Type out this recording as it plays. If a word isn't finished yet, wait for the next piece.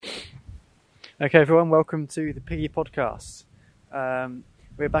Okay, everyone, welcome to the Piggy Podcast.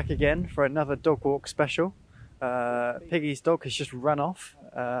 We're back again for another dog walk special. Piggy's dog has just run off.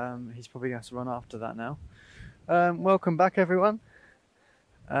 He's probably going to run after that now. Welcome back, everyone.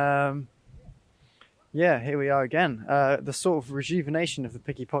 Here we are again. The sort of rejuvenation of the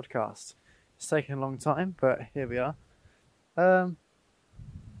Piggy Podcast. It's taken a long time, but here we are.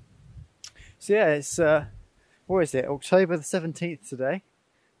 It's what is it? October the 17th today.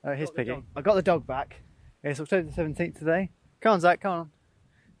 Here's Piggy. I got the dog back. It's October the 17th today. Come on, Zach, come on.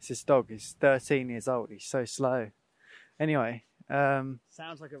 It's his dog. He's 13 years old. He's so slow. Anyway.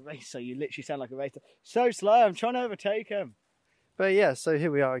 Sounds like a racer. You literally sound like a racer. So slow. I'm trying to overtake him. But yeah, so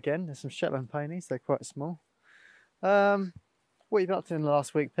here we are again. There's some Shetland ponies. They're quite small. What have you been up to in the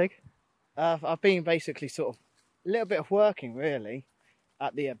last week, Pig? I've been basically sort of a little bit of working, really,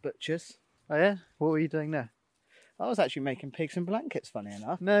 at the butcher's. Oh, yeah? What were you doing there? I was actually making pigs and blankets, funny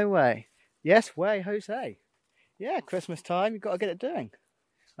enough. No way. Yes, way, Jose. Yeah, Christmas time, you've got to get it doing.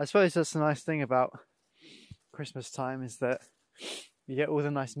 I suppose that's the nice thing about Christmas time is that you get all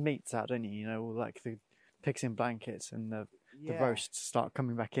the nice meats out, don't you? You know, all like the pigs in blankets and the roasts start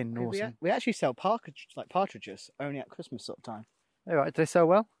coming back in. Awesome. We actually sell partridges only at Christmas sort of time. All right, do they sell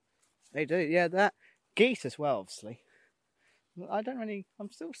well? They do, yeah. That geese as well, obviously. I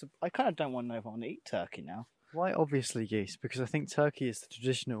kind of don't want to know if I want to eat turkey now. Why obviously geese? Because I think turkey is the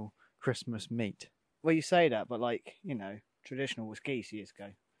traditional Christmas meat. Well, you say that, but traditional was geese years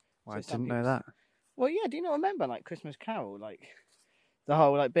ago. Well, I didn't know that. Well, yeah, do you not remember Christmas Carol, the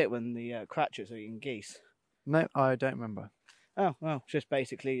whole bit when the Cratchits are eating geese? No, I don't remember. Oh, well, just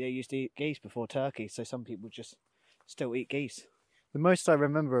basically they used to eat geese before turkey, so some people just still eat geese. The most I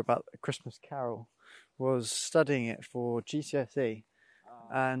remember about A Christmas Carol was studying it for GCSE,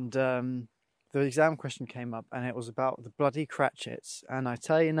 and the exam question came up, and it was about the bloody Cratchits. And I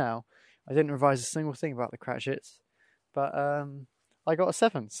tell you now, I didn't revise a single thing about the Cratchits, but I got a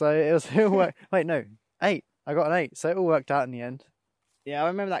 7, so it was wait, no, 8. I got an 8, so it all worked out in the end. Yeah, I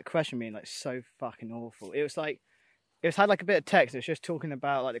remember that question being so fucking awful. It was had a bit of text. It was just talking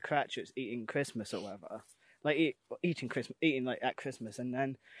about the Cratchits eating Christmas or whatever. Eating at Christmas, and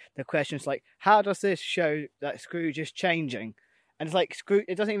then the question's how does this show that Scrooge is changing? And it's Scrooge.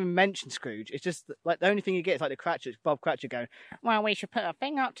 It doesn't even mention Scrooge. It's just the only thing you get is the Cratchits, Bob Cratchit going, "Well, we should put a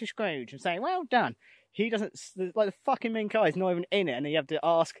thing up to Scrooge and say, well done." He doesn't the fucking main guy is not even in it, and you have to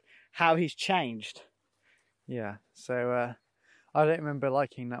ask how he's changed. Yeah, so I don't remember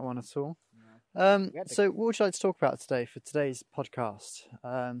liking that one at all. No. So what would you like to talk about today for today's podcast?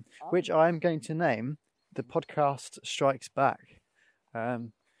 Which I'm going to name The Podcast Strikes Back.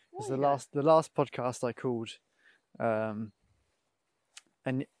 The last podcast I called,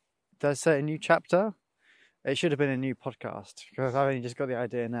 and did I say a new chapter? It should have been a new podcast because I've only just got the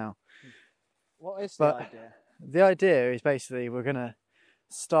idea now. What is the idea? The idea is basically we're gonna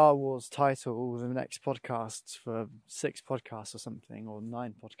Star Wars title all the next podcasts for 6 podcasts or something, or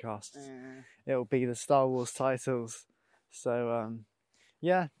 9 podcasts. It'll be the Star Wars titles. So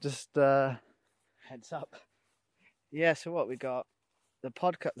just heads up. Yeah, so what we got? The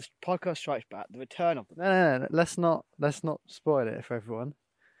podcast Strikes Back, the return of them. No. Let's not spoil it for everyone.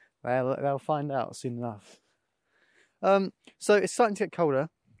 They'll find out soon enough. So it's starting to get colder.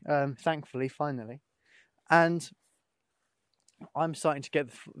 Thankfully, finally, and I'm starting to get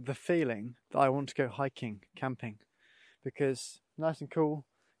the feeling that I want to go hiking, camping, because nice and cool.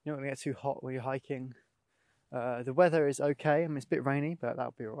 You're not going to get too hot while you're hiking. The weather is okay. I mean, it's a bit rainy, but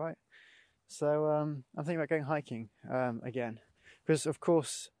that'll be all right. So I'm thinking about going hiking again. Because, of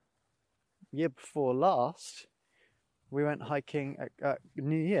course, year before last, we went hiking at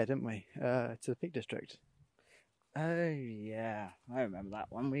New Year, didn't we? To the Peak District. Oh, yeah. I remember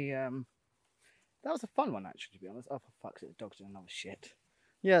that one. That was a fun one, actually, to be honest. Oh, for fuck's sake, the dog's doing another shit.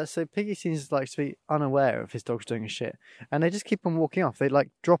 Yeah, so Piggy seems to be unaware of his dog's doing a shit. And they just keep on walking off. They,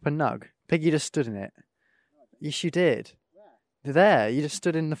 drop a nug. Piggy just stood in it. Yes, you did. Where? There. You just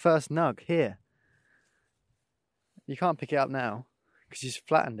stood in the first nug. Here. You can't pick it up now. Because he's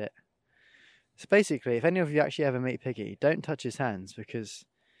flattened it. So basically, if any of you actually ever meet Piggy, don't touch his hands, because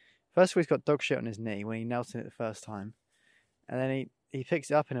first of all, he's got dog shit on his knee when he knelt in it the first time, and then he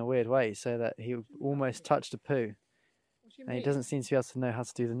picks it up in a weird way so that he almost touched a poo, and he doesn't seem to be able to know how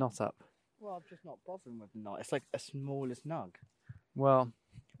to do the knot up. Well, I'm just not bothering with the knot. It's a smallest nug. Well,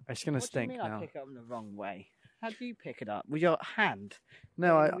 it's going to stink now. What do you mean now. I pick it up in the wrong way? How do you pick it up? With your hand?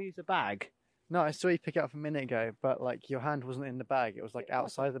 No, I use a bag. No, I saw you pick it up a minute ago, but your hand wasn't in the bag. It was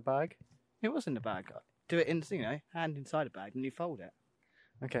outside the bag. It was in the bag. Do it in, hand inside a bag, and you fold it.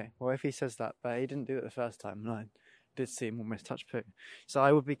 Okay, well, if he says that, but he didn't do it the first time, and I did see him almost touch poo. So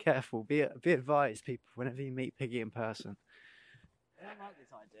I would be careful. Be advised, people, whenever you meet Piggy in person. I don't like this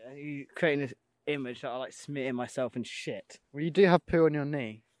idea. You creating this image that I like smearing myself in shit. Well, you do have poo on your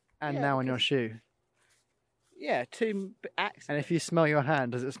knee and Yeah, now on your because- shoe. Yeah, two accidents. And if you smell your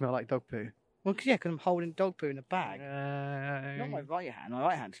hand, does it smell like dog poo? Well, yeah, because I'm holding dog poo in a bag. Not my No. right hand. My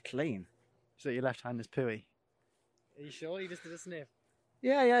right hand's clean. So your left hand is pooey. Are you sure? You just did a sniff.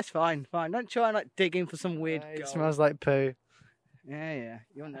 Yeah, it's fine. Don't try and like dig in for some weird. It gold. smells like poo. Yeah.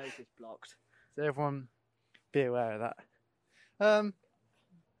 Your nose is blocked. So everyone, be aware of that. And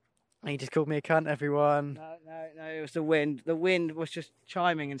you just called me a cunt, everyone. No. It was the wind. The wind was just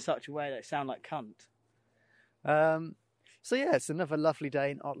chiming in such a way that it sounded like cunt. So yeah, it's another lovely day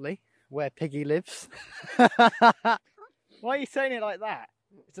in Otley, where Piggy lives. Why are you saying it like that?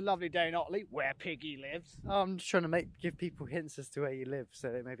 It's a lovely day in Otley, where Piggy lives. I'm just trying to give people hints as to where you live, so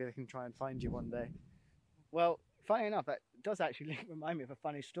that maybe they can try and find you one day. Well, funny enough, that does actually remind me of a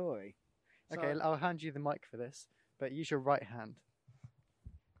funny story. Okay, I'll hand you the mic for this, but use your right hand.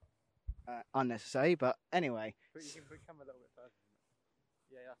 Unnecessary, but anyway. But you can become a little bit further.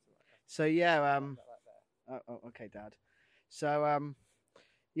 Yeah, that's all right. So yeah, okay, Dad. So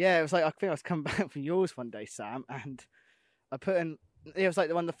yeah, it was like I think I was coming back from yours one day, Sam, and I put in. It was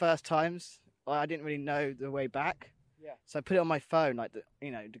like one of the first times I didn't really know the way back. Yeah. So I put it on my phone, like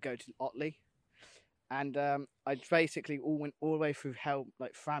to go to Otley, and I basically went all the way through hell,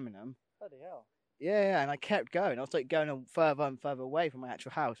 like Framingham. Bloody hell. Yeah, and I kept going. I was like going on further and further away from my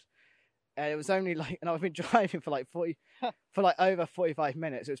actual house. And it was only like, and I've been driving for like over 45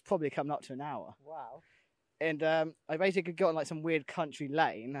 minutes. It was probably coming up to an hour. Wow. And I basically got on like some weird country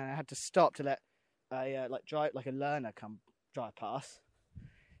lane, and I had to stop to let a learner come drive past.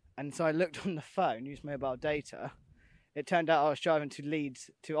 And so I looked on the phone, used mobile data. It turned out I was driving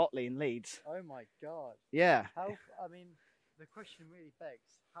to Otley in Leeds. Oh my god. Yeah. The question really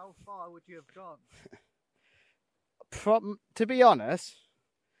begs, how far would you have gone? To be honest,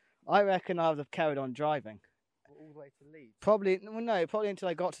 I reckon I would have carried on driving. All the way to Leeds? Probably until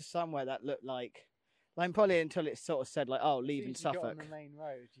I got to somewhere that looked like probably until it sort of said like, oh, leaving Suffolk. If you got on the main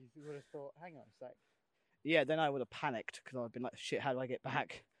road, you would have thought, hang on a sec. Yeah, then I would have panicked because I'd been like, shit, how do I get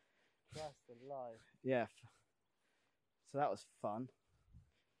back? Christ alive. Yeah. So that was fun.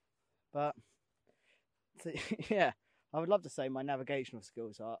 But, yeah, I would love to say my navigational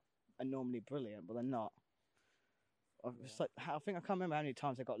skills are normally brilliant, but they're not. I think I can't remember how many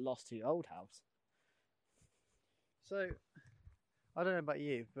times I got lost to your old house. So, I don't know about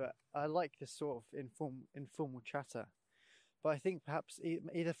you, but I like this sort of informal chatter. But I think perhaps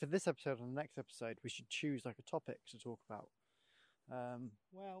either for this episode or the next episode, we should choose like a topic to talk about.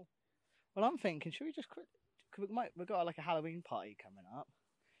 Well, I'm thinking, should we just we've got like a Halloween party coming up.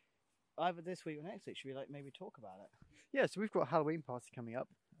 Either this week or next week, should we like maybe talk about it? Yeah, so we've got a Halloween party coming up.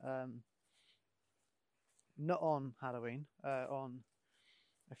 Not on Halloween, on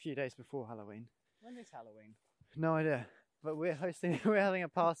a few days before Halloween. When is Halloween? No idea. But we're having a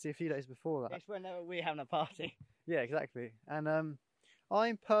party a few days before that. It's whenever we're having a party. Yeah, exactly. And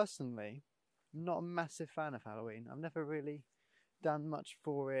I'm personally not a massive fan of Halloween. I've never really done much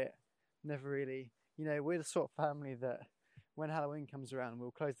for it. Never really, we're the sort of family that when Halloween comes around, we'll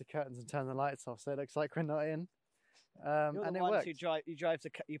close the curtains and turn the lights off, so it looks like we're not in. You're and the it ones works.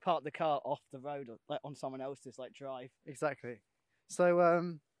 you park the car off the road or like on someone else's like drive. Exactly. So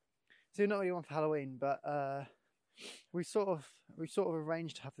you're not really one for Halloween, but we sort of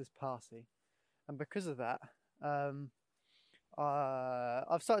arranged to have this party, and because of that,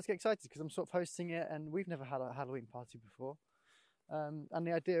 I've started to get excited because I'm sort of hosting it, and we've never had a Halloween party before. And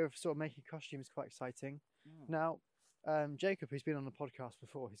the idea of sort of making costumes is quite exciting. Now, Jacob, who's been on the podcast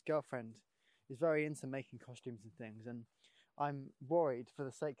before, his girlfriend is very into making costumes and things, and I'm worried for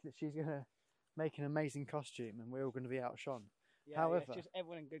the sake that she's going to make an amazing costume and we're all going to be outshone. Yeah, However, it's just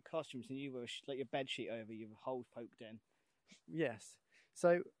everyone in good costumes and you were like your bed sheet over, you have holes poked in. Yes.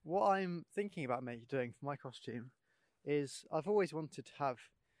 So what I'm thinking about doing for my costume is I've always wanted to have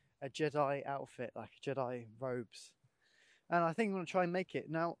a Jedi outfit, like Jedi robes. And I think I'm going to try and make it.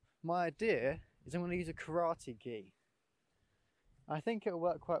 Now, my idea is I'm going to use a karate gi. I think it'll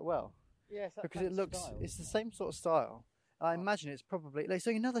work quite well. Yeah, because it's the same sort of style. I imagine it's probably, like,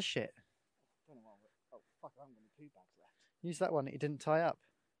 so another shit. I don't know what, fuck, I haven't got any poo bags left. Use that one that you didn't tie up.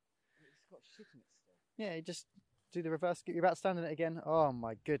 It's got shit in it still. Yeah, you just do the reverse, you're about to stand in it again. Oh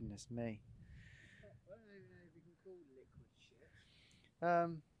my goodness me. I don't even know if you can call liquid shit.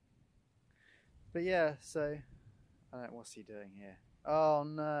 But yeah, so, I don't know, what's he doing here? Oh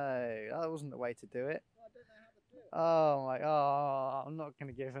no, that wasn't the way to do it. Well, I don't know how the Oh my! Oh, I'm not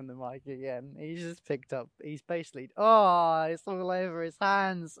gonna give him the mic again. He's just picked up. He's basically. Oh, it's all over his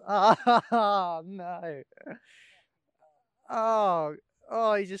hands. Oh no! Oh,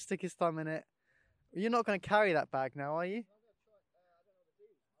 oh, he just stuck his thumb in it. You're not gonna carry that bag now, are you?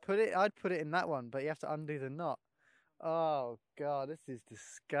 Put it. I'd put it in that one, but you have to undo the knot. Oh God, this is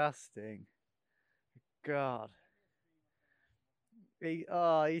disgusting. God. He's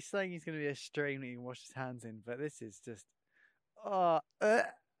saying he's going to be a stream that he can wash his hands in, but this is just, oh, uh,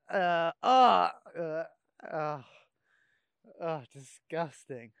 oh, uh, oh, oh,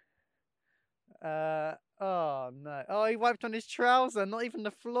 disgusting. Oh no. Oh, he wiped on his trouser, not even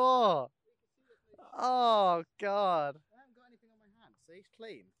the floor. Oh God. I haven't got anything on my hand, so he's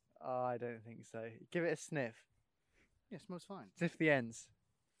clean. Oh, I don't think so. Give it a sniff. Yeah, smells fine. Sniff the ends.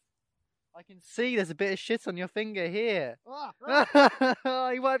 I can see there's a bit of shit on your finger here. Oh,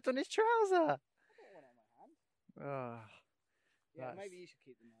 he wiped on his trouser. Oh, yeah, maybe you should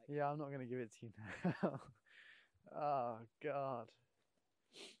keep the mic. Yeah, I'm not going to give it to you now. Oh, God.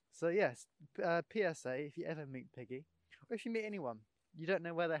 So, yes, PSA, if you ever meet Piggy, or if you meet anyone, you don't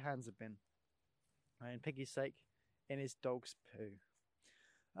know where their hands have been. And Piggy's sake, in his dog's poo.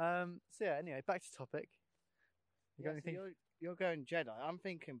 So, yeah, anyway, back to topic. You got anything? So you're going Jedi. I'm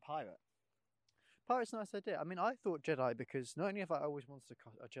thinking pirate. Pirate's a nice idea. I mean, I thought Jedi because not only have I always wanted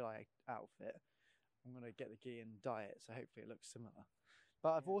a Jedi outfit, I'm going to get the gi and dye it, so hopefully it looks similar.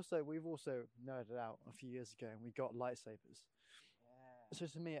 But we've also nerded out a few years ago and we got lightsabers. Yeah. So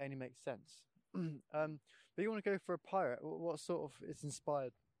to me, it only makes sense. But you want to go for a pirate? What sort of is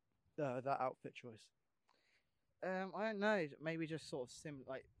inspired that outfit choice? I don't know. Maybe just sort of similar,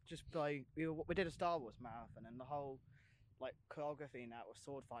 like just by we did a Star Wars marathon, and the whole like choreography in that was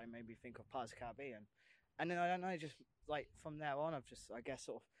sword fighting made me think of Pirates of the Caribbean. And then I don't know, just like from there on, I've just I guess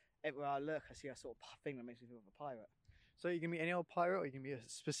sort of everywhere I look, I see a sort of thing that makes me think of a pirate. So you can be any old pirate, or you can be a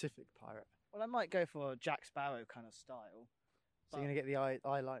specific pirate? Well, I might go for a Jack Sparrow kind of style. So you're gonna get the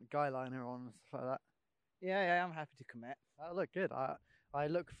guy liner on and stuff like that. Yeah, I'm happy to commit. Oh, look good. I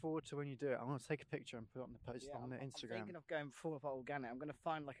look forward to when you do it. I'm gonna take a picture and put it on the post on the Instagram. I'm thinking of going full of organic. I'm gonna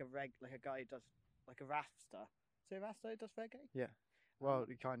find like a guy who does like a rafter. So a rafter who does reggae. Yeah. Well,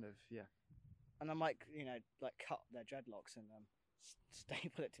 kind of. Yeah. And I might, like cut their dreadlocks and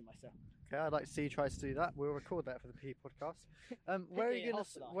staple it to myself. Okay, I'd like to see you try to do that. We'll record that for the P podcast. Where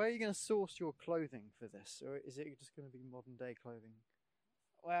are you gonna source your clothing for this, or is it just gonna be modern day clothing?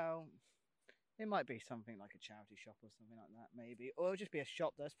 Well, it might be something like a charity shop or something like that, maybe, or it'll just be a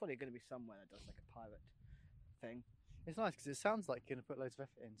shop. There's probably going to be somewhere that does like a pirate thing. It's nice because it sounds like you're gonna put loads of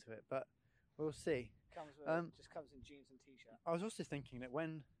effort into it, but we'll see. Just comes in jeans and t-shirt. I was also thinking that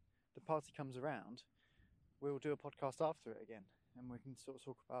when the party comes around, we'll do a podcast after it again, and we can sort of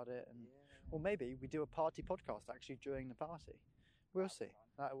talk about it, and or maybe we do a party podcast actually during the party. We'll see.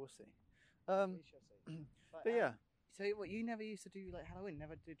 We'll see. We shall see. But yeah. So what, you never used to do like Halloween?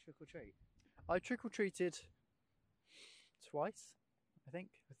 Never did trick or treat? I trick or treated twice, I think,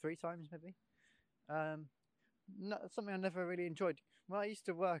 or 3 times maybe. Something I never really enjoyed. When I used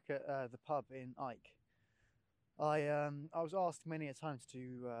to work at the pub in Ike, I was asked many a time to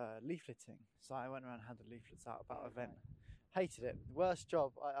do leafleting, so I went around and handed leaflets out about an event. Hated it. The worst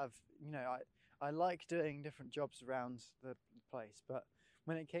job I like doing different jobs around the place, but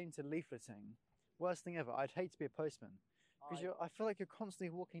when it came to leafleting, worst thing ever. I'd hate to be a postman because I feel like you're constantly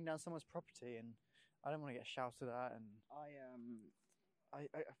walking down someone's property, and I don't want to get shouted at. And I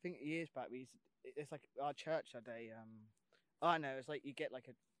think years back it's like our church had a I know, it's like you get like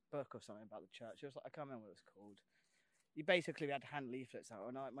a book or something about the church. It was like, I can't remember what it was called. You basically had to hand leaflets out,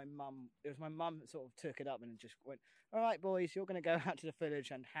 and my mum that sort of took it up and just went, "All right, boys, you're going to go out to the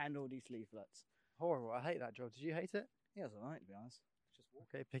village and hand all these leaflets." Horrible. I hate that job. Did you hate it? Yeah, it was alright, to be honest.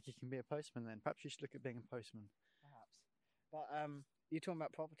 Okay, Picky can be a postman then. Perhaps you should look at being a postman. Perhaps. But you're talking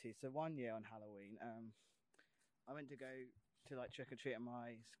about property. So one year on Halloween, I went to go to like trick or treat at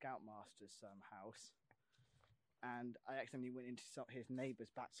my scoutmaster's house, and I accidentally went into his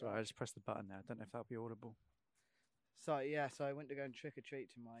neighbour's back. Sorry, I just pressed the button there. I don't know if that'll be audible. So I went to go and trick or treat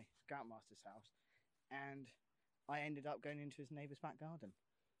to my scoutmaster's house, and I ended up going into his neighbour's back garden.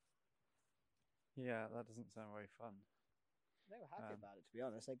 Yeah, that doesn't sound very fun. They were happy about it, to be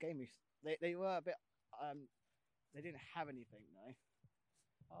honest. They gave me. They were a bit. They didn't have anything though.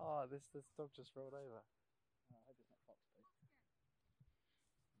 Oh, this dog just rolled over. Oh, I hope it's not Foxby.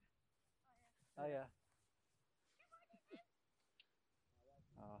 Oh yeah.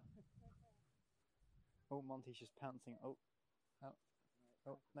 Oh, Monty's just pouncing. Oh,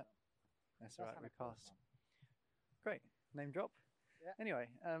 no. That's alright, we passed. Great. Name drop. Yeah. Anyway,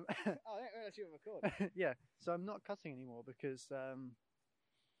 Oh, I didn't realise you were recording. yeah. So I'm not cutting anymore because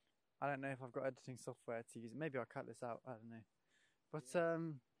I don't know if I've got editing software to use. Maybe I'll cut this out. I don't know. But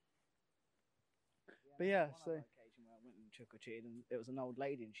But yeah, one so- other occasion where I went and trick or treated, and it was an old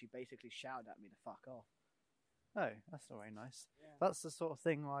lady, and she basically shouted at me to fuck off. oh, that's not very nice. Yeah. That's the sort of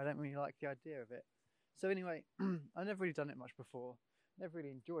thing where I don't really like the idea of it. So anyway, I've never really done it much before. Never really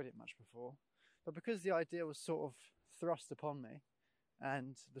enjoyed it much before. But because the idea was sort of thrust upon me,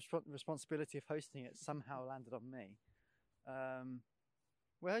 and the responsibility of hosting it somehow landed on me,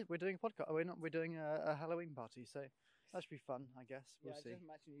 we're doing a podcast. We're doing a Halloween party, so that should be fun, I guess. We'll see. Just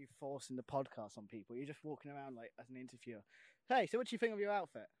imagine you forcing the podcast on people. You're just walking around like as an interviewer. Hey, so what do you think of your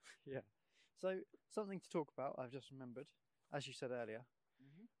outfit? Yeah. So something to talk about. I've just remembered, as you said earlier,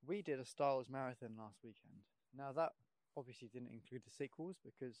 we did a Star Wars marathon last weekend. Now that obviously didn't include the sequels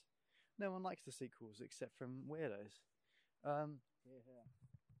because no one likes the sequels except from weirdos.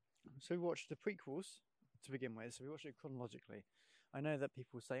 So we watched the prequels to begin with. So we watched it chronologically. I know that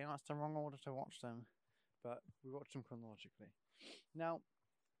people say, "Oh, it's the wrong order to watch them," but we watched them chronologically. Now,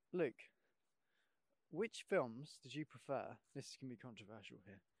 Luke, which films did you prefer? This is going to be controversial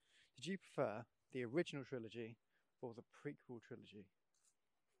here. Did you prefer the original trilogy or the prequel trilogy?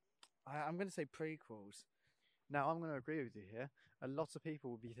 I'm going to say prequels. Now, I'm going to agree with you here. A lot of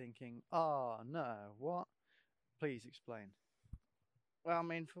people will be thinking, "Oh no, what?" Please explain. Well, I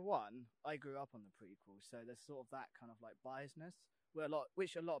mean, for one, I grew up on the prequels, so there's sort of that kind of like biasness,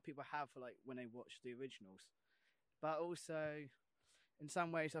 which a lot of people have for like when they watch the originals. But also, in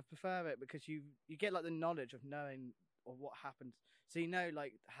some ways, I prefer it because you get like the knowledge of knowing of what happened, so you know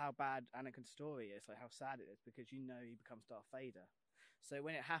like how bad Anakin's story is, like how sad it is, because you know he becomes Darth Vader. So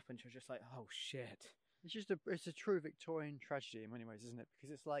when it happens, you're just like, oh shit. It's a true Victorian tragedy in many ways, isn't it?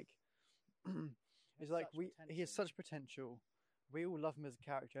 Because it's like he has such potential. We all love him as a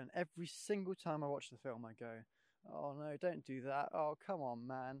character, and every single time I watch the film, I go, "Oh no, don't do that! Oh come on,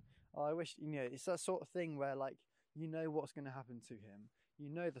 man! Oh, I wish It's that sort of thing where like you know what's going to happen to him, you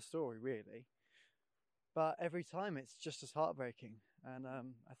know the story really, but every time it's just as heartbreaking. And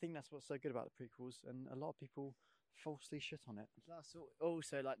I think that's what's so good about the prequels, and a lot of people falsely shit on it. Plus,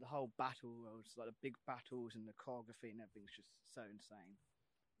 also like the whole battle worlds, like the big battles and the choreography and everything's just so insane.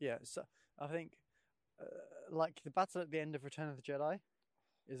 Yeah, so I think. Like the battle at the end of Return of the Jedi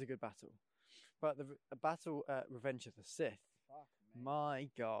is a good battle, but the battle at Revenge of the Sith, my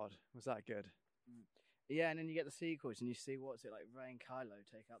God, was that good? Yeah, and then you get the sequels and you see what's it like Rey and Kylo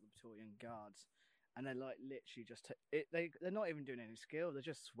take out the Praetorian guards, and they're like literally just they're not even doing any skill; they're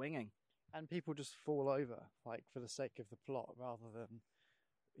just swinging, and people just fall over like for the sake of the plot rather than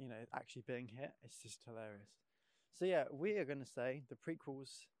actually being hit. It's just hilarious. So yeah, we are going to say the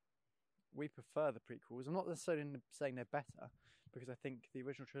prequels. We prefer the prequels. I'm not necessarily saying they're better, because I think the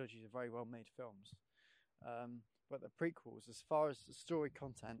original trilogy are very well made films. But the prequels, as far as the story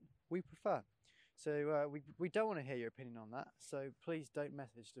content, we prefer. So we don't want to hear your opinion on that. So please don't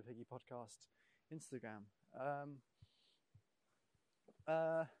message the Piggy Podcast Instagram.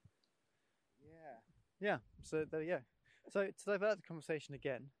 Yeah. So there you go. So to divert the conversation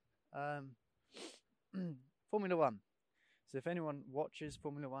again, Formula One. So if anyone watches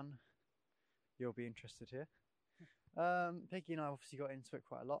Formula One, you'll be interested here. Peggy and I obviously got into it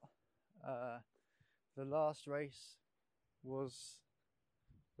quite a lot. The last race was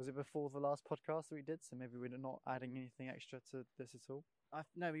it before the last podcast that we did? So maybe we're not adding anything extra to this at all.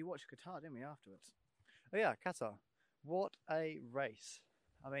 No, we watched Qatar, didn't we, afterwards? Oh yeah, Qatar. What a race.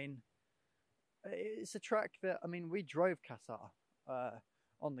 I mean, it's a track that, we drove Qatar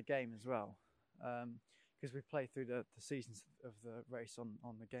on the game as well. Because we play through the seasons of the race on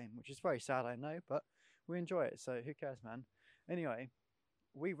the game, which is very sad, I know, but we enjoy it, so who cares, man? Anyway,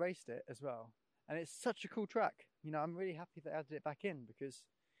 we raced it as well, and it's such a cool track. I'm really happy they added it back in, because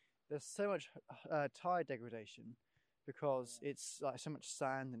there's so much tyre degradation, because it's like so much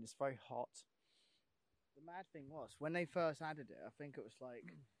sand and it's very hot. The mad thing was, when they first added it, I think it was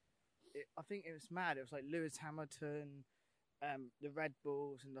like, I think it was mad. It was like Lewis Hamilton, the Red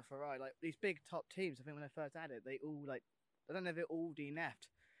Bulls and the Ferrari, like these big top teams. I think when they first added it, they all I don't know if they all DNF'd,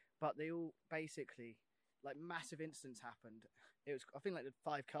 but they all basically like massive incidents happened. It was, I think, like the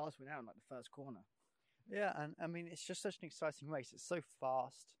 5 cars went out in like the first corner. Yeah, and it's just such an exciting race. It's so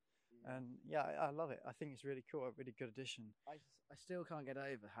fast, and I love it. I think it's really cool. A really good addition. I still can't get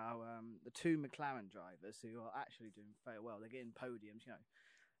over how the 2 McLaren drivers who are actually doing very well, they're getting podiums.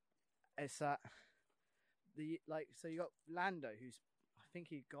 It's that. So you got Lando, who's, I think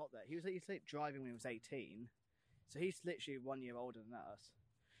he got there. He's like driving when he was 18, so he's literally 1 year older than us.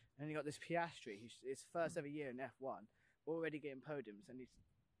 And then you got this Piastri, who's his first ever year in F1, already getting podiums, and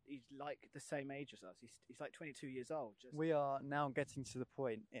he's like the same age as us. He's like 22 years old. We are now getting to the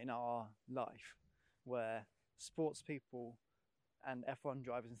point in our life where sports people and F1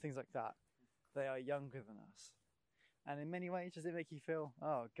 drivers and things like that, they are younger than us. And in many ways, does it make you feel,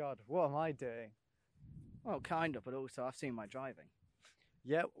 oh God, what am I doing? Well, kind of, but also I've seen my driving.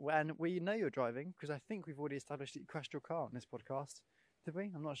 Yeah, and we know you're driving because I think we've already established that you crashed your car on this podcast. Did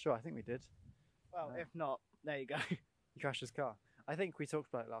we? I'm not sure. I think we did. Well, if not, there you go. He crashed his car. I think we talked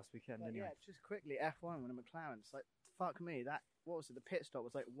about it last weekend. Anyway. Yeah, just quickly, F1 when a McLaren. It's like, fuck me, what was it? The pit stop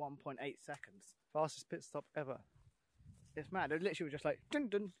was like 1.8 seconds. Fastest pit stop ever. It's mad. It literally was just like, dun,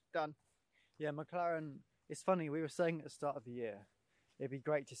 dun, done. Yeah, McLaren, it's funny, we were saying at the start of the year, it'd be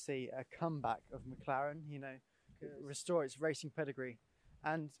great to see a comeback of McLaren, restore its racing pedigree.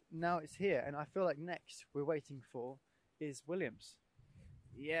 And now it's here, and I feel like next we're waiting for is Williams.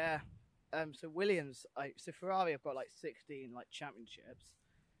 Yeah. So Williams, so Ferrari have got like 16 like championships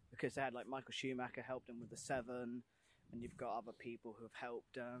because they had like Michael Schumacher helped them with the 7, and you've got other people who have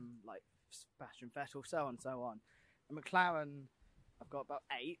helped like Sebastian Vettel, so on and so on. And McLaren have got about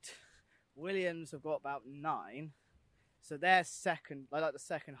 8. Williams have got about 9. So they're second, like the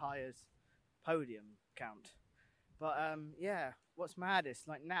second highest podium count. But yeah, what's mad is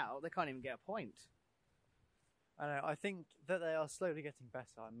like now they can't even get a point. I know. I think that they are slowly getting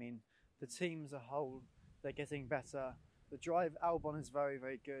better. I mean, the team as a whole, they're getting better. The drive, Albon is very,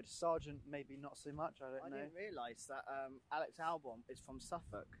 very good. Sargent, maybe not so much. I don't know. I didn't realise that Alex Albon is from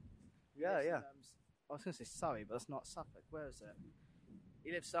Suffolk. Yeah. I was going to say Surrey, but that's not Suffolk. Where is it?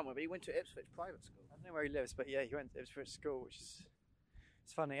 He lives somewhere, but he went to Ipswich private school. I don't know where he lives, but yeah, he went to Ipswich school, which is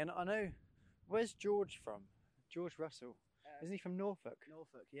it's funny. And I know, where's George from? George Russell. Isn't he from Norfolk?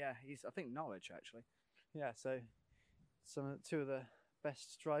 Norfolk, yeah. He's, I think, Norwich, actually. Yeah, so two of the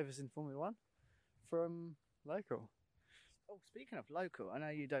best drivers in Formula One from local. Oh, speaking of local, I know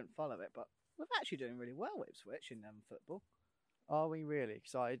you don't follow it, but we're actually doing really well at Ipswich in football. Are we really?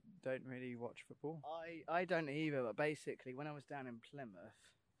 Because I don't really watch football. I don't either, but basically when I was down in Plymouth,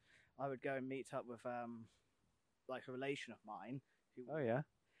 I would go and meet up with like a relation of mine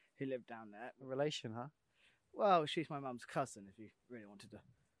who lived down there. A relation, huh? Well, she's my mum's cousin, if you really wanted to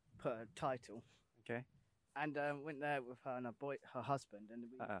put a title. Okay. And went there with her and her husband, and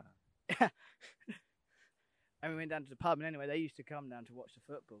we and we went down to the pub. And anyway, they used to come down to watch the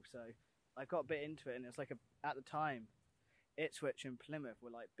football, so I got a bit into it. And it was like at the time, Ipswich and Plymouth were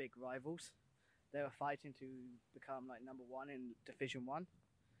like big rivals. They were fighting to become like number 1 in Division 1,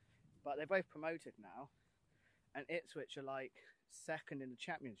 but they're both promoted now, and Ipswich are like second in the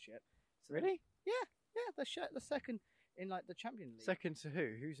Championship. So really? Yeah, they're second in like the Champions League. Second to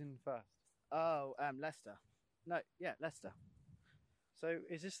who? Who's in first? Oh, Leicester. No, yeah, Leicester. So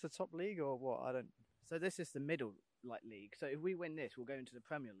is this the top league or what? So this is the middle like league. So if we win this, we'll go into the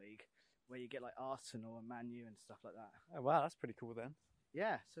Premier League, where you get like Arsenal and Man U and stuff like that. Oh wow, that's pretty cool then.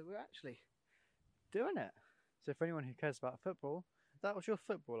 Yeah, so we're actually doing it. So for anyone who cares about football, that was your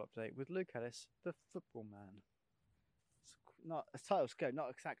football update with Luke Ellis, the football man. It's not a title's good, not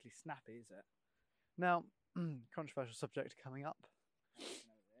exactly snappy, is it? Now, controversial subject coming up.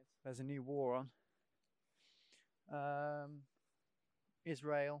 There's a new war on.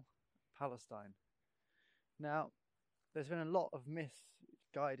 Israel, Palestine. Now, there's been a lot of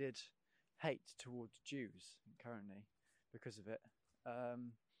misguided hate towards Jews currently because of it,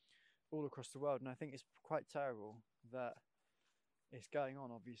 all across the world, and I think it's quite terrible that it's going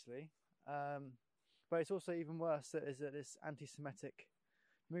on, obviously. But it's also even worse that there's this anti-Semitic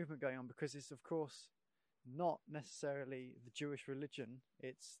movement going on, because it's, of course, not necessarily the Jewish religion,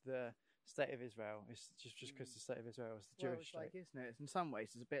 it's the state of Israel. It's just because the state of Israel is the Jewish state. Like, isn't it? In some ways,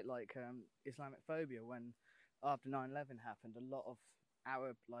 it's a bit like Islamic phobia when after 9/11 happened, a lot of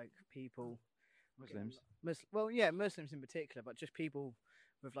Arab people, Muslims. Muslims in particular, but just people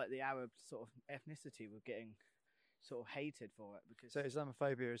with like the Arab sort of ethnicity were getting sort of hated for it because. So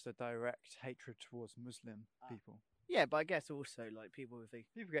Islamophobia is the direct hatred towards Muslim people. Yeah, but I guess also like people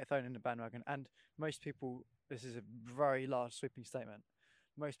get thrown in the bandwagon, and most people. This is a very large sweeping statement.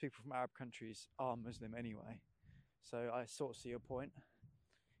 Most people from Arab countries are Muslim anyway, so I sort of see your point.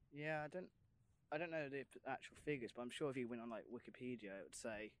 Yeah, I don't know the actual figures, but I'm sure if you went on like Wikipedia, it would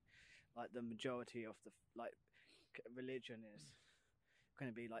say like the majority of the like religion is going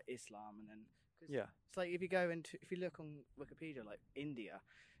to be like Islam, and then it's like if you look on Wikipedia, like India,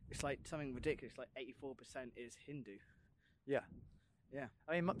 it's like something ridiculous, like 84% is Hindu. Yeah.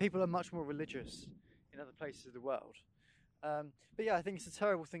 I mean, people are much more religious in other places of the world. But yeah, I think it's a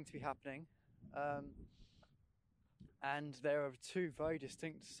terrible thing to be happening. and there are two very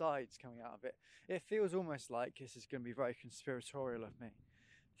distinct sides coming out of it. It feels almost like, this is going to be very conspiratorial of me,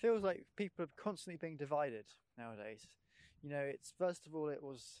 it feels like people are constantly being divided nowadays. You know, it's first of all it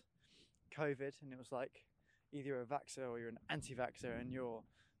was COVID, and it was like either you're a vaxxer or you're an anti-vaxxer, and you're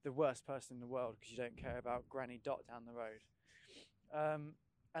the worst person in the world because you don't care about Granny Dot down the road.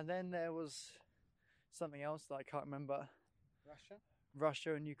 And then there was something else that I can't remember.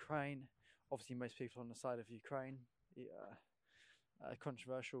 Russia and Ukraine. Obviously, most people on the side of Ukraine. A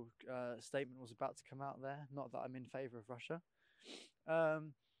controversial statement was about to come out there. Not that I'm in favour of Russia.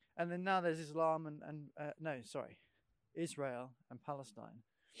 And then now there's Islam and Israel and Palestine.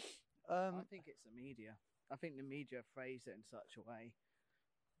 I think it's the media. I think the media phrase it in such a way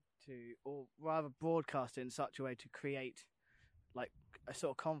or rather broadcast it in such a way to create like a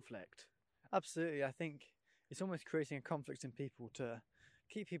sort of conflict. Absolutely. I think it's almost creating a conflict in people to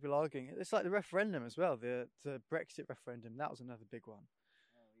keep people arguing. It's like the referendum as well, the Brexit referendum. That was another big one.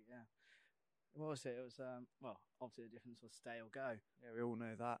 Oh, yeah. What was it? It was, obviously the difference was stay or go. Yeah, we all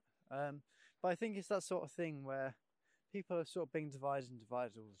know that. But I think it's that sort of thing where people are sort of being divided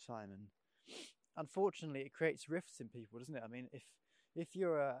all the time. And unfortunately, it creates rifts in people, doesn't it? I mean, if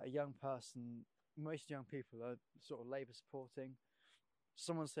you're a young person, most young people are sort of Labour supporting.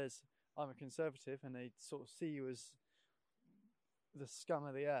 Someone says, I'm a Conservative, and they sort of see you as the scum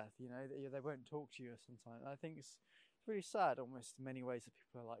of the earth, you know, they won't talk to you sometimes. I think it's really sad almost in many ways that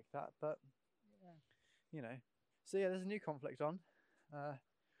people are like that, but yeah, you know. So yeah, there's a new conflict on.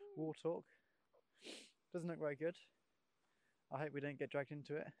 War talk. Doesn't look very good. I hope we don't get dragged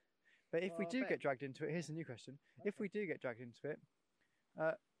into it. But if we do get dragged into it, here's a new question. Okay. If we do get dragged into it,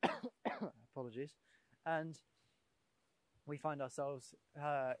 apologies, and we find ourselves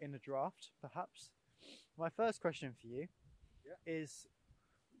in a draft, perhaps, my first question for you is,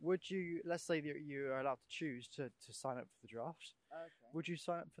 would you, let's say that you are allowed to choose to sign up for the draft. Okay. Would you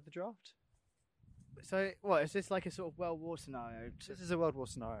sign up for the draft? So, what, is this like a sort of World War scenario? This is a World War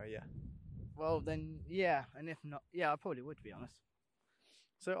scenario, yeah. Well, then, yeah, and if not, yeah, I probably would, to be honest.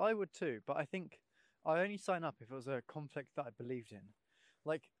 So I would too, but I think I only sign up if it was a conflict that I believed in.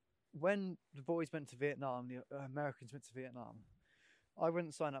 Like, when the boys went to Vietnam, the Americans went to Vietnam, I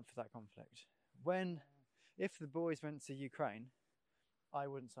wouldn't sign up for that conflict. If the boys went to Ukraine, I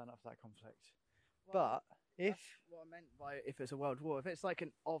wouldn't sign up for that conflict. Well, but that's what I meant by if it's a world war, if it's like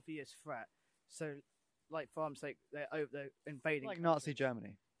an obvious threat, so like for arm's sake, they're invading like countries. Nazi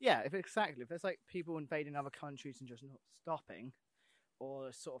Germany. Yeah, if it's like people invading other countries and just not stopping,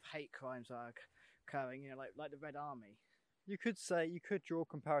 or sort of hate crimes are occurring, you know, like the Red Army. You could draw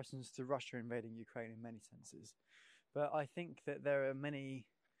comparisons to Russia invading Ukraine in many senses, but I think that there are many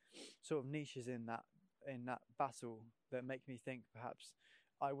sort of niches in that battle that make me think perhaps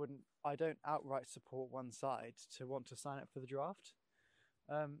I don't outright support one side to want to sign up for the draft.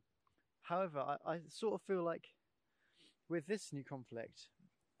 However, I sort of feel like with this new conflict,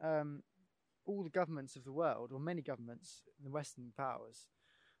 all the governments of the world, or many governments, the Western powers,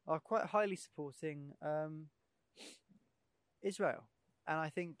 are quite highly supporting Israel. And I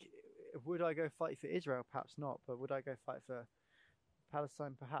think, would I go fight for Israel? Perhaps not. But would I go fight for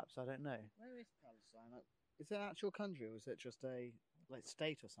Palestine? Perhaps. I don't know. Where is Palestine? Is it an actual country, or is it just a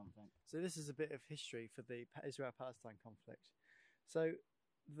state or something? So this is a bit of history for the Israel-Palestine conflict. So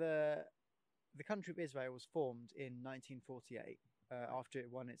the country of Israel was formed in 1948 after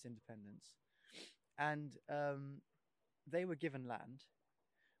it won its independence, and they were given land,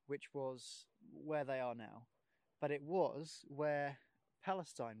 which was where they are now, but it was where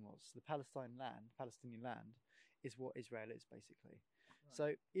Palestine was. The Palestinian land, is what Israel is basically. Right.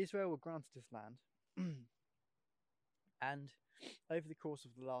 So Israel were granted this land, and over the course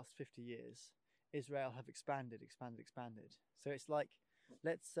of the last 50 years, Israel have expanded. So it's like,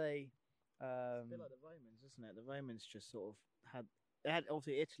 let's say, it's a bit like the Romans, isn't it? The Romans just sort of they had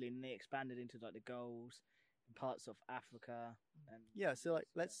obviously Italy, and they expanded into like the Gauls and parts of Africa. And yeah, so like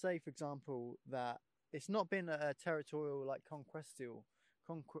let's say, for example, that it's not been a territorial like conquest.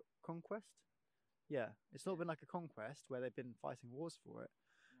 Yeah, it's not been like a conquest where they've been fighting wars for it,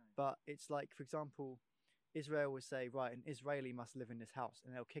 but it's like, for example, Israel would say, right, an Israeli must live in this house,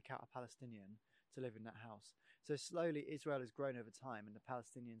 and they'll kick out a Palestinian to live in that house. So slowly Israel has grown over time, and the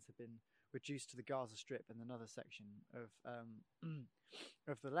Palestinians have been reduced to the Gaza Strip and another section of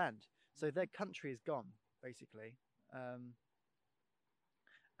the land. So their country is gone, basically.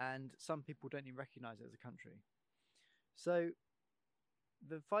 And some people don't even recognise it as a country. So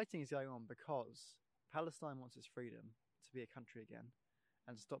the fighting is going on because Palestine wants its freedom to be a country again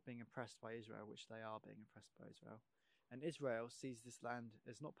and stop being oppressed by Israel, which they are being oppressed by Israel. And Israel sees this land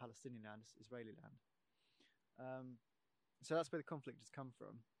as not Palestinian land, it's Israeli land. So that's where the conflict has come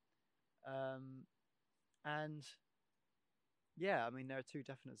from. And yeah, I mean, there are two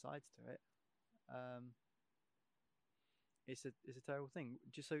definite sides to it. It's a terrible thing.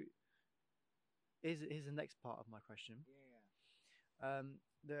 Just so here's the next part of my question. Yeah.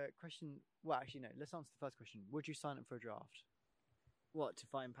 The question. Well, actually, no. Let's answer the first question. Would you sign up for a draft? What to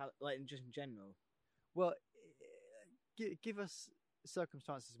find like just in general? Well, give us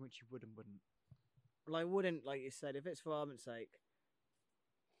circumstances in which you would and wouldn't. Well, I wouldn't, like you said, if it's for argument's sake.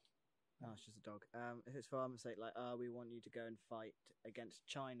 Oh, it's just a dog. If it's for argument's sake, like, we want you to go and fight against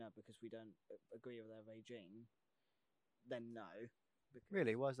China because we don't agree with their regime, then no. Because...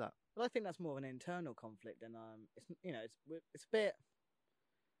 Really? Why is that? Well, I think that's more of an internal conflict, and it's it's a bit.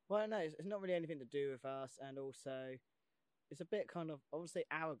 Well, I don't know. It's not really anything to do with us, and also, it's a bit kind of I would say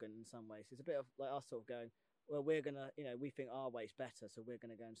arrogant in some ways. It's a bit of like us sort of going, well, we're gonna, we think our way's better, so we're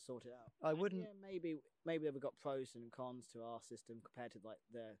gonna go and sort it out. I wouldn't. Yeah, maybe we've got pros and cons to our system compared to like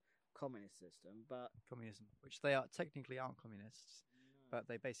the communist system, but Communism, which they aren't communists, no. but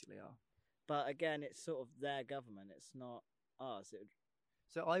they basically are. But again, it's sort of their government. It's not ours.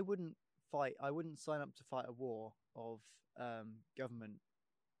 So I wouldn't fight. I wouldn't sign up to fight a war of government.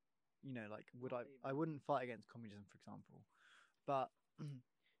 Would I? I wouldn't fight against communism, for example, but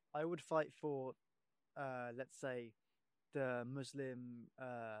I would fight for, let's say, the Muslim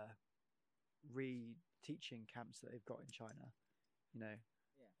re-teaching camps that they've got in China.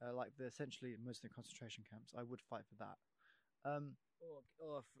 Like the essentially Muslim concentration camps. I would fight for that.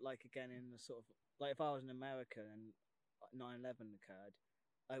 Or if, like again in the sort of like if I was in America and 9/11 occurred,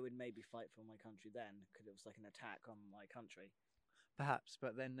 I would maybe fight for my country then because it was like an attack on my country. Perhaps,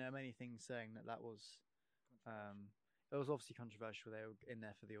 but then there are many things saying that was it was obviously controversial. They were in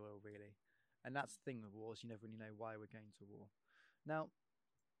there for the oil, really, and that's the thing with wars. You never really know why we're going to war. Now,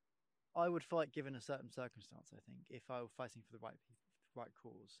 I would fight given a certain circumstance. I think if I were fighting for the right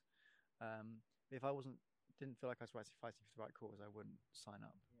cause. If I didn't feel like I was fighting for the right cause, I wouldn't sign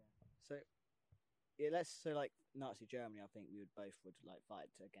up. Yeah. So, yeah, so like Nazi Germany, I think we would like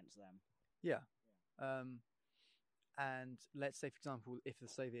fight against them. Yeah. And let's say, for example, if the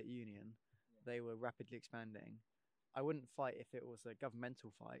Soviet Union, they were rapidly expanding, I wouldn't fight if it was a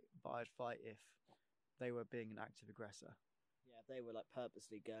governmental fight, but I'd fight if they were being an active aggressor. Yeah, if they were like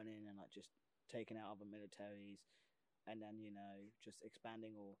purposely going in and like just taking out other militaries, and then just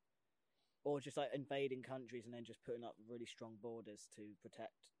expanding or just like invading countries and then just putting up really strong borders to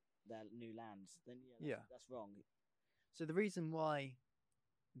protect their new lands, then that's wrong. So the reason why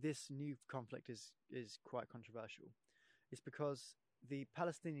this new conflict is quite controversial is because the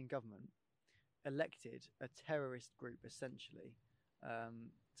Palestinian government elected a terrorist group essentially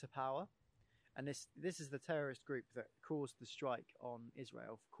to power, and this is the terrorist group that caused the strike on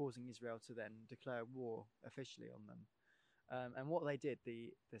Israel, causing Israel to then declare war officially on them. And what they did,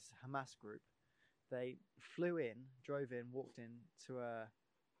 this Hamas group, they drove in, walked in to a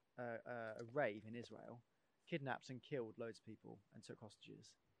rave in Israel, kidnapped and killed loads of people and took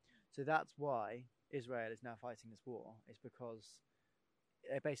hostages. So that's why Israel is now fighting this war. It's because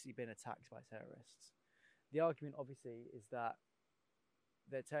they've basically been attacked by terrorists. The argument, obviously, is that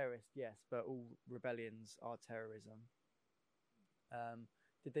they're terrorists, yes, but all rebellions are terrorism.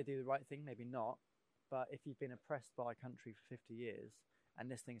 Did they do the right thing? Maybe not. But if you've been oppressed by a country for 50 years and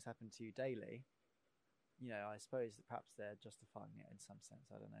this thing's happened to you daily, I suppose that perhaps they're justifying it in some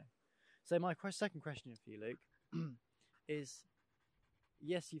sense. I don't know. So my second question for you, Luke, is,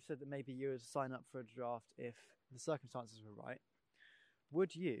 yes, you've said that maybe you would sign up for a draft if the circumstances were right.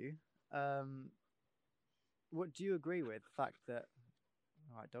 Would you, do you agree with the fact that,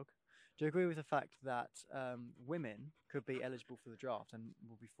 all right, dog, do you agree with the fact that women could be eligible for the draft and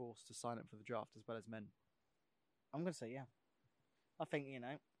will be forced to sign up for the draft as well as men? I'm going to say yeah. I think,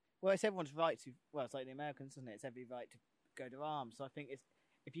 well, it's everyone's right to, well, it's like the Americans, isn't it? It's every right to go to arms. So I think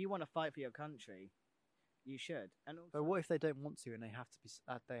if you want to fight for your country, you should. And also, but what if they don't want to and they have to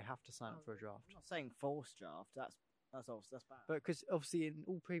sign up for a draft? I'm not saying forced draft. That's obviously that's bad. But because obviously in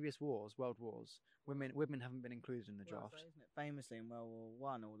all previous world wars, women haven't been included in the draft. Well, isn't it? Famously in World War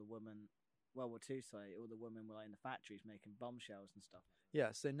One, all the women, World War Two, sorry, all the women were like in the factories making bombshells and stuff. Yeah.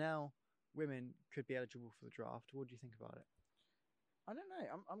 So now women could be eligible for the draft. What do you think about it? I don't know.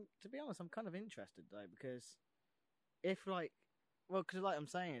 I'm to be honest, I'm kind of interested though, because if because like I'm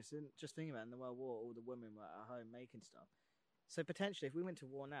saying, it's just thinking about it, in the World War, all the women were at home making stuff. So potentially, if we went to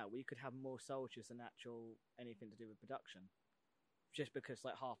war now, we could have more soldiers than actual anything to do with production, just because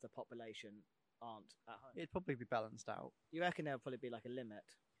like half the population aren't at home. It'd probably be balanced out. You reckon there'll probably be like a limit?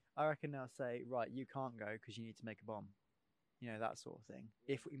 I reckon they'll say, right, you can't go because you need to make a bomb. That sort of thing.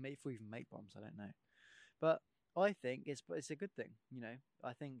 Yeah. If we even make bombs, I don't know. But I think it's a good thing.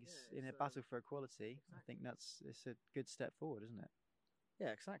 I think Yeah, it's in a battle for equality. I think it's a good step forward, isn't it? Yeah,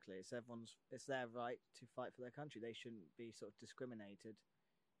 exactly. It's their right to fight for their country. They shouldn't be sort of discriminated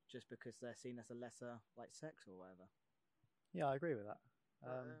just because they're seen as a lesser like sex or whatever. Yeah, I agree with that.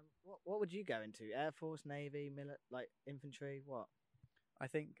 But, what would you go into? Air Force, Navy, like infantry? What? I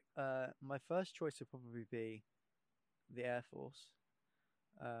think my first choice would probably be the Air Force,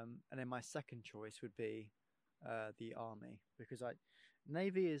 and then my second choice would be the Army because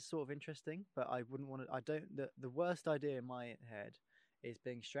Navy is sort of interesting, but I wouldn't want to. I don't. The worst idea in my head is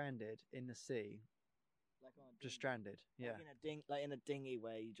being stranded in the sea, Like on a just dinghy? stranded. Like Yeah. in a dinghy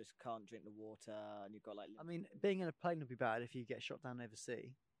where you just can't drink the water and you've got like. I mean, being in a plane would be bad if you get shot down over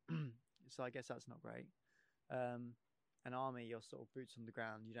sea. So I guess that's not great. Um, an army, you're sort of boots on the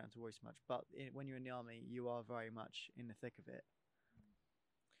ground. You don't have to worry so much. But when you're in the army, you are very much in the thick of it.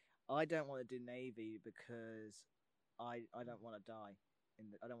 I don't want to do Navy because I don't want to die.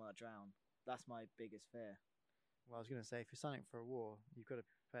 I don't want to drown. That's my biggest fear. Well, I was going to say, if you're signing up for a war, you've got to be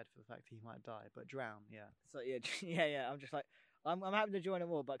prepared for the fact that you might die. But drown, yeah. So yeah, yeah. I'm just like I'm happy to join a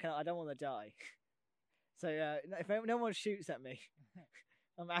war, but I don't want to die. So if no one shoots at me,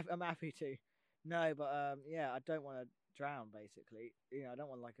 I'm happy to. No, but yeah, I don't want to drown. Basically, I don't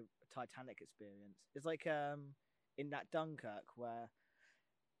want like a Titanic experience. It's like in that Dunkirk where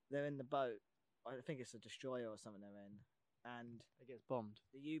they're in the boat. I think it's a destroyer or something they're in, and It gets bombed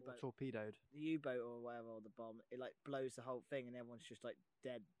the or U-boat, torpedoed. the U-boat or whatever, or the bomb, it like blows the whole thing, and everyone's just like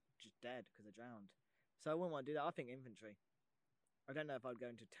dead, just dead because they're drowned. So I wouldn't want to do that. I think infantry. I don't know if I'd go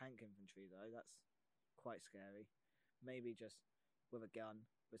into tank infantry though. That's quite scary. Maybe just with a gun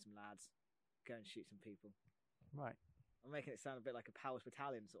with some lads, go and shoot some people. Right. I'm making it sound a bit like a Powers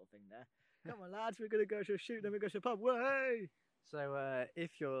Battalion sort of thing there. Come on, lads, we're gonna go to a shoot, then we go to a pub. Way! So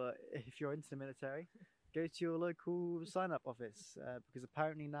if you're into the military, go to your local sign-up office because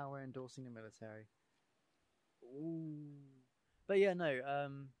apparently now we're endorsing the military. Ooh. But yeah, no.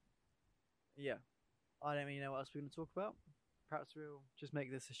 Yeah, I don't really know what else we're going to talk about. Perhaps we'll just make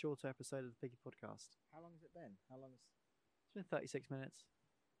this a shorter episode of the Piggy Podcast. How long has it been? It's been 36 minutes.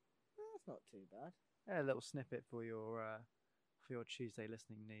 That's not too bad. Yeah, a little snippet for your Tuesday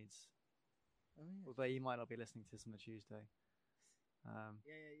listening needs. Oh yeah. Although you might not be listening to this on a Tuesday.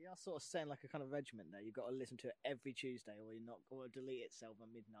 Yeah, you're sort of saying like a kind of regiment there. You've got to listen to it every Tuesday, or you're not, or delete itself at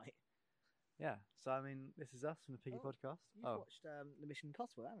midnight. Yeah, so I mean, this is us from the Piggy Podcast. You've watched the Mission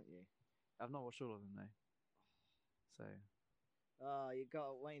Impossible, haven't you? I've not watched all of them though. So. Oh, you got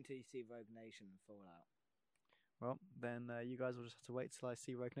to wait until you see Rogue Nation and Fallout. Well, then you guys will just have to wait till I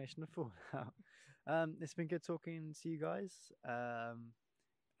see Rogue Nation and Fallout. It's been good talking to you guys. I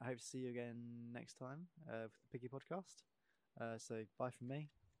hope to see you again next time for the Piggy Podcast. So bye from me.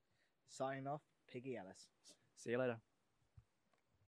 Signing off, Piggy Ellis. See you later.